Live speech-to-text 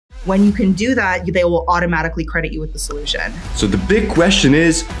When you can do that, they will automatically credit you with the solution. So the big question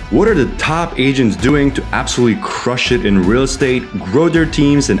is, what are the top agents doing to absolutely crush it in real estate, grow their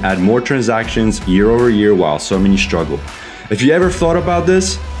teams, and add more transactions year over year while so many struggle? If you ever thought about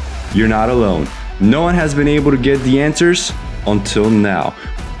this, you're not alone. No one has been able to get the answers until now.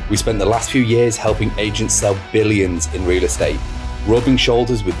 We spent the last few years helping agents sell billions in real estate, rubbing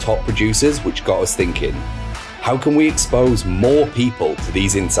shoulders with top producers, which got us thinking, how can we expose more people to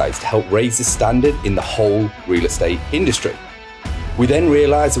these insights to help raise the standard in the whole real estate industry? We then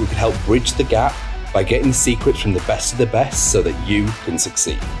realized that we could help bridge the gap by getting the secrets from the best of the best so that you can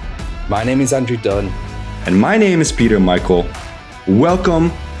succeed. My name is Andrew Dunn. And my name is Peter Michael.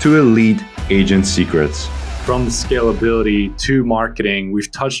 Welcome to Elite Agent Secrets. From the scalability to marketing,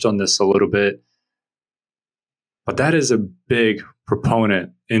 we've touched on this a little bit, but that is a big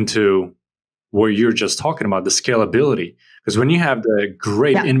proponent into what you're just talking about, the scalability. Because when you have the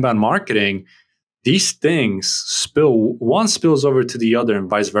great inbound marketing, these things one spills over to the other and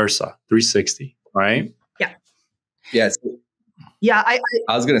vice versa, 360, right? Yeah. Yes. Yeah, I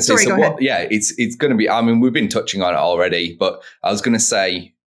was going to say, it's going to be, I mean, we've been touching on it already, but I was going to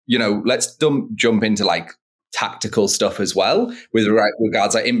say, let's jump into like tactical stuff as well with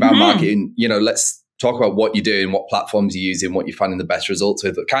regards like inbound marketing. Let's talk about what you're doing, what platforms you're using, what you're finding the best results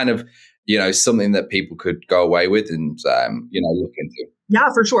with, kind of, something that people could go away with and, look into. Yeah,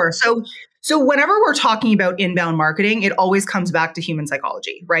 for sure. So whenever we're talking about inbound marketing, it always comes back to human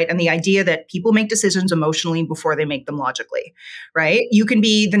psychology, right? And the idea that people make decisions emotionally before they make them logically, right? You can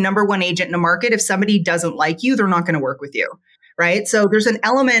be the number one agent in a market. If somebody doesn't like you, they're not going to work with you, right? So there's an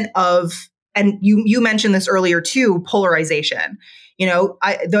element of, and you mentioned this earlier too, polarization.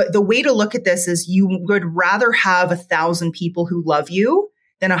 The way to look at this is you would rather have 1,000 people who love you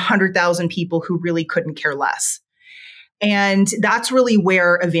than 100,000 people who really couldn't care less. And that's really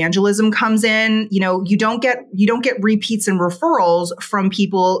where evangelism comes in. You don't get repeats and referrals from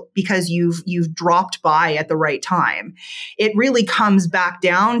people because you've dropped by at the right time. It really comes back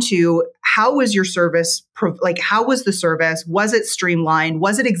down to how was your service, how was the service? Was it streamlined?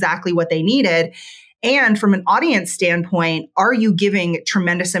 Was it exactly what they needed? And from an audience standpoint, are you giving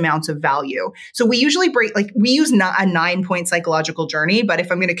tremendous amounts of value? So we usually we use a 9-point psychological journey, but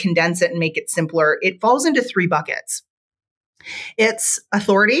if I'm going to condense it and make it simpler, it falls into 3 buckets. It's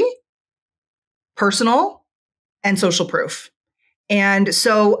authority, personal, and social proof. And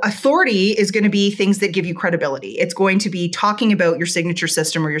so authority is going to be things that give you credibility. It's going to be talking about your signature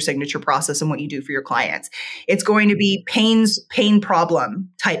system or your signature process and what you do for your clients. It's going to be pain problem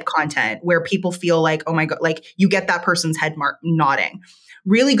type content where people feel like, oh my God, like you get that person's head nodding.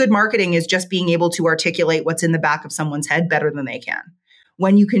 Really good marketing is just being able to articulate what's in the back of someone's head better than they can.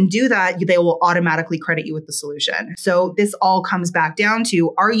 When you can do that, they will automatically credit you with the solution. So this all comes back down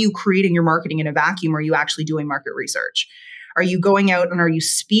to, are you creating your marketing in a vacuum? Or are you actually doing market research? Are you going out and are you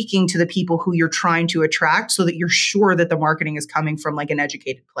speaking to the people who you're trying to attract so that you're sure that the marketing is coming from like an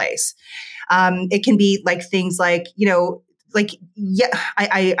educated place? It can be like things like,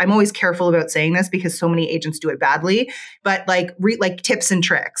 I'm always careful about saying this because so many agents do it badly, but like tips and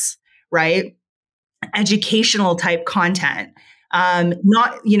tricks, right? Educational type content.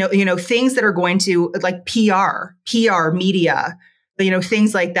 Not, things that are going to like PR media,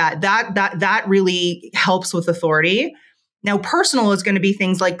 things like that. That really helps with authority. Now, personal is going to be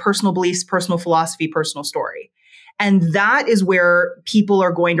things like personal beliefs, personal philosophy, personal story. And that is where people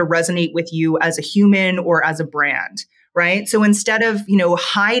are going to resonate with you as a human or as a brand, right? So instead of,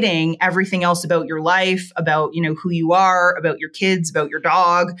 hiding everything else about your life, about, who you are, about your kids, about your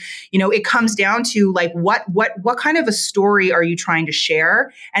dog, it comes down to like, what kind of a story are you trying to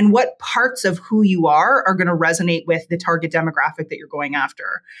share? And what parts of who you are going to resonate with the target demographic that you're going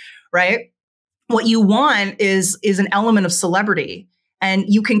after, right? What you want is an element of celebrity. And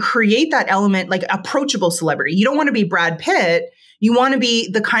you can create that element like approachable celebrity. You don't want to be Brad Pitt. You want to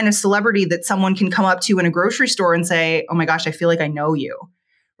be the kind of celebrity that someone can come up to in a grocery store and say, oh my gosh, I feel like I know you,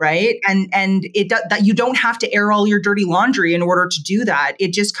 right? And that you don't have to air all your dirty laundry in order to do that.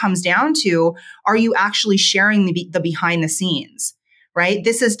 It just comes down to, are you actually sharing the behind the scenes, right?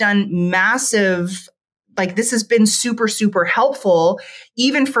 This has done massive, this has been super, super helpful,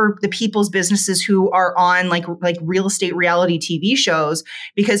 even for the people's businesses who are on like real estate reality TV shows,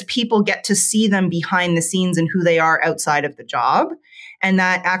 because people get to see them behind the scenes and who they are outside of the job. And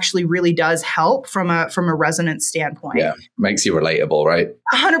that actually really does help from a resonance standpoint. Yeah, makes you relatable, right?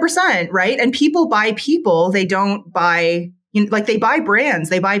 100%, right? And people buy people. They don't buy, they buy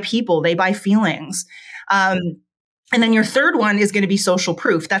brands, they buy people, they buy feelings. And then your third one is going to be social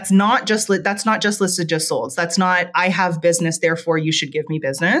proof. That's not just listed just sold. That's not, I have business, therefore you should give me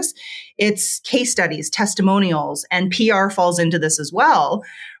business. It's case studies, testimonials, and PR falls into this as well,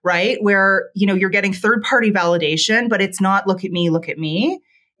 right? Where, you're getting third-party validation, but it's not look at me, look at me.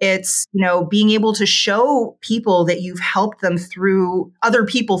 It's, being able to show people that you've helped them through other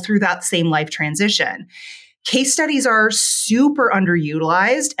people through that same life transition. Case studies are super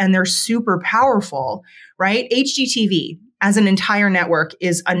underutilized and they're super powerful, right? HGTV as an entire network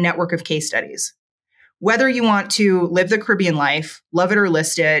is a network of case studies. Whether you want to live the Caribbean life, love it or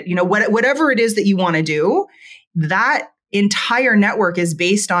list it, whatever it is that you want to do, that entire network is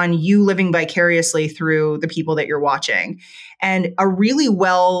based on you living vicariously through the people that you're watching. And a really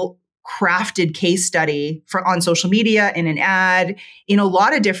well crafted case study on social media, in an ad, in a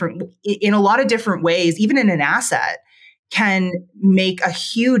lot of different ways, even in an asset, can make a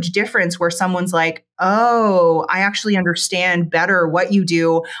huge difference where someone's like, oh, I actually understand better what you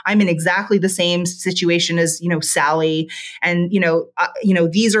do. I'm in exactly the same situation as, Sally. And,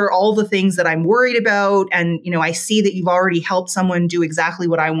 these are all the things that I'm worried about. And, I see that you've already helped someone do exactly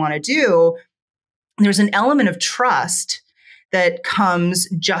what I want to do. There's an element of trust that comes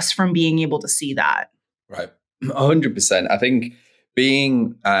just from being able to see that. Right. 100%. I think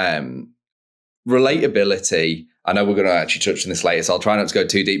being relatability, I know we're going to actually touch on this later, so I'll try not to go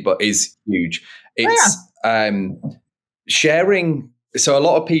too deep, but is huge. It's sharing. So a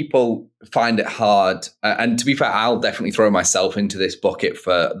lot of people find it hard. And to be fair, I'll definitely throw myself into this bucket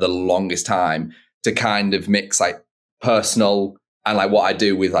for the longest time to kind of mix like personal and like what I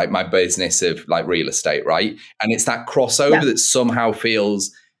do with like my business of like real estate, right? And it's that crossover that somehow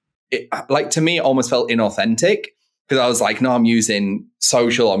feels, like to me, it almost felt inauthentic because I was like, no, I'm using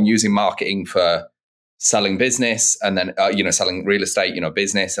social, I'm using marketing for selling business and then, selling real estate,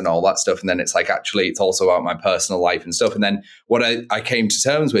 business and all that stuff. And then it's like, actually, it's also about my personal life and stuff. And then what I came to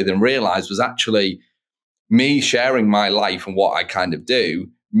terms with and realized was actually me sharing my life and what I kind of do.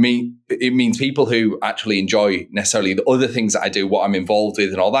 It means people who actually enjoy necessarily the other things that I do, what I'm involved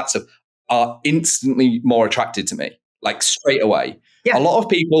with and all that stuff are instantly more attracted to me, like straight away. Yeah. A lot of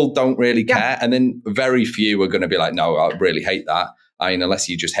people don't really care. And then very few are going to be like, no, I really hate that. I mean, unless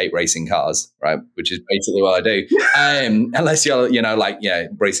you just hate racing cars, right? Which is basically what I do. Unless you're,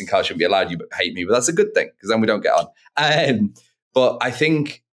 racing cars shouldn't be allowed, you hate me, but that's a good thing because then we don't get on. But I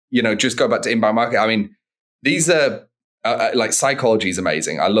think, just go back to inbound marketing. I mean, these are, like psychology is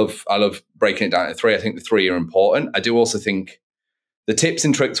amazing. I love breaking it down into 3. I think the 3 are important. I do also think the tips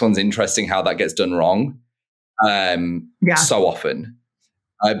and tricks one's interesting how that gets done wrong so often.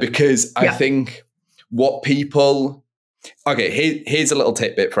 Because I think what people... Okay, here's a little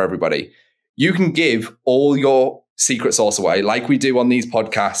tidbit for everybody. You can give all your secret sauce away like we do on these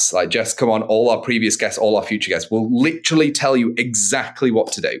podcasts. Like just come on, all our previous guests, all our future guests will literally tell you exactly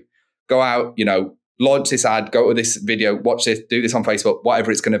what to do. Go out, launch this ad, go to this video, watch this, do this on Facebook, whatever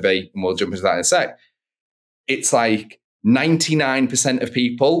it's going to be. And we'll jump into that in a sec. It's like 99% of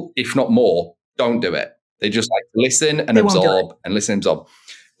people, if not more, don't do it. They just like to listen and absorb and listen and absorb.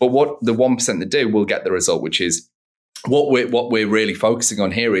 But what the 1% that do will get the result, which is what we're really focusing on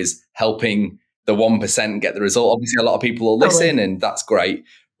here is helping the 1% get the result. Obviously, a lot of people will listen and that's great.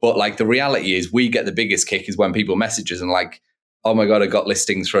 But like the reality is we get the biggest kick is when people message us and like, oh my God, I got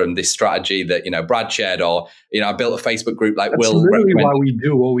listings from this strategy that, Brad shared, or, I built a Facebook group like That's Will. Literally why we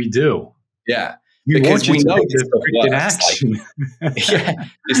do what we do. Yeah. Because we know it's action. Like,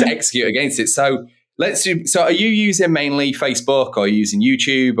 just execute against it. So so are you using mainly Facebook or are you using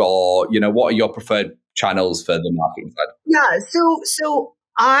YouTube or, what are your preferred channels for the marketing side? Yeah. So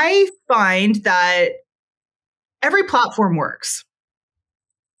I find that every platform works.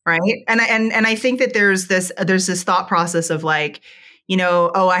 Right. And I think that there's this thought process of like,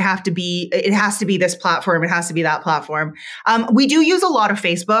 it has to be this platform. It has to be that platform. We do use a lot of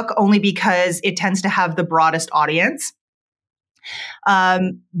Facebook only because it tends to have the broadest audience.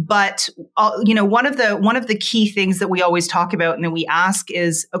 But one of the key things that we always talk about and that we ask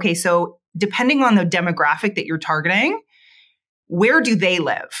is, okay, so depending on the demographic that you're targeting, where do they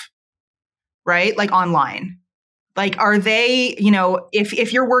live? Right? Like online. Like, are they,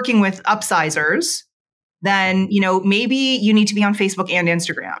 if you're working with upsizers, then, maybe you need to be on Facebook and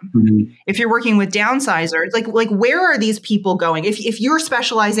Instagram. Mm-hmm. If you're working with downsizers, like where are these people going? If you're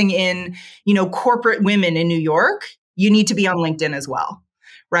specializing in, corporate women in New York, you need to be on LinkedIn as well,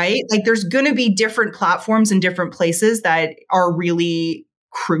 right? Like there's going to be different platforms and different places that are really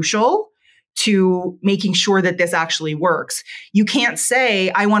crucial to making sure that this actually works. You can't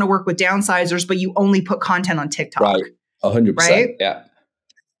say, I want to work with downsizers, but you only put content on TikTok. Right. 100%. Right? Yeah.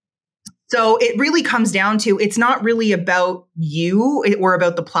 So it really comes down to, it's not really about you or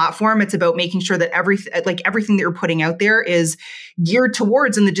about the platform. It's about making sure that everything that you're putting out there is geared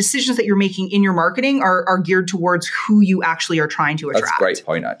towards, and the decisions that you're making in your marketing are geared towards who you actually are trying to attract. That's a great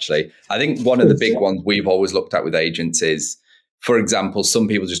point, actually. I think one of the big ones we've always looked at with agents is, for example, some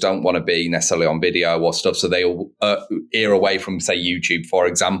people just don't want to be necessarily on video or stuff. So they'll ear away from, say, YouTube, for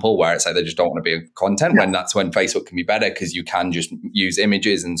example, where it's like they just don't want to be on content. When that's when Facebook can be better, because you can just use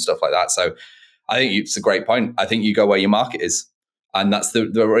images and stuff like that. So I think it's a great point. I think you go where your market is. And that's the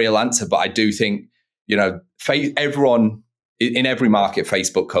real answer. But I do think, everyone in every market,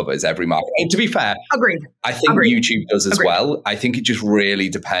 Facebook covers every market. And to be fair, agreed. I think YouTube does as well. I think it just really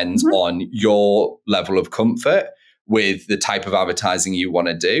depends on your level of comfort with the type of advertising you want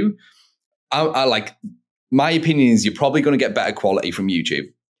to do. I like, my opinion is you're probably going to get better quality from YouTube,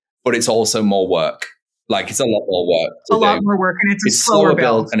 but it's also more work. Like, it's a lot more work. A lot more work, and it's a slower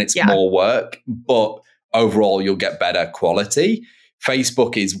build. And it's more work, but overall you'll get better quality.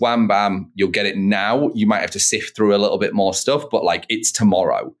 Facebook is wham bam, you'll get it now. You might have to sift through a little bit more stuff, but like, it's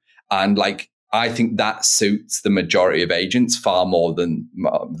tomorrow. And like, I think that suits the majority of agents far more than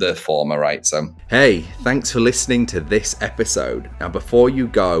the former, right? So, hey, thanks for listening to this episode. Now, before you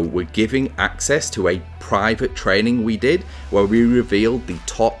go, we're giving access to a private training we did where we revealed the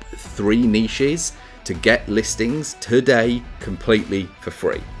top 3 niches to get listings today completely for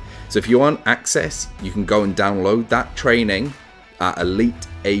free. So if you want access, you can go and download that training at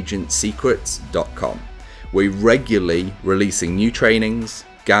eliteagentsecrets.com. We're regularly releasing new trainings,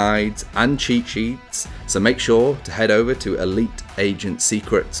 guides and cheat sheets, so make sure to head over to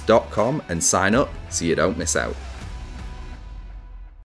eliteagentsecrets.com and sign up so you don't miss out.